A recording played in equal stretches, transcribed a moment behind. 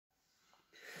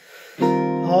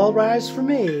All rise for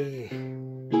me.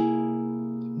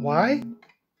 Why?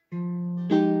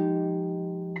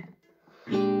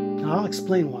 I'll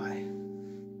explain why.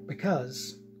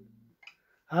 Because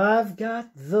I've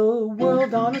got the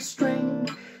world on a string,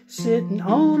 sitting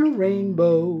on a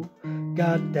rainbow.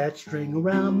 Got that string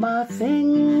around my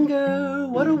finger.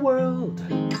 What a world,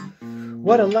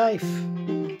 what a life.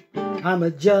 I'm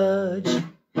a judge.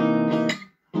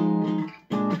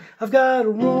 I've got a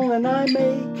rule and I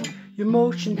make. Your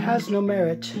motion has no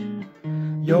merit.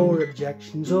 Your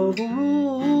objection's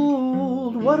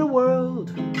overruled. What a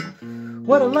world,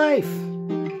 what a life.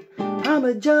 I'm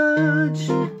a judge.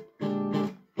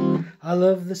 I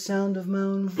love the sound of my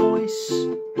own voice,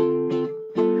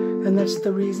 and that's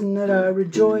the reason that I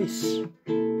rejoice.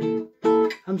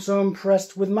 I'm so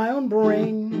impressed with my own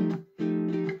brain.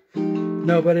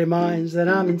 Nobody minds that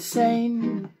I'm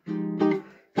insane.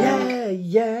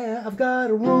 Yeah, I've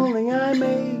got a ruling I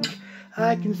make.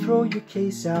 I can throw your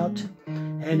case out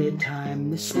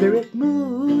anytime the spirit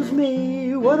moves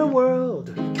me. What a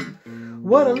world,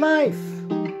 what a life.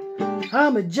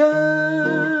 I'm a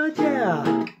judge,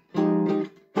 yeah.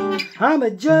 I'm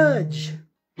a judge.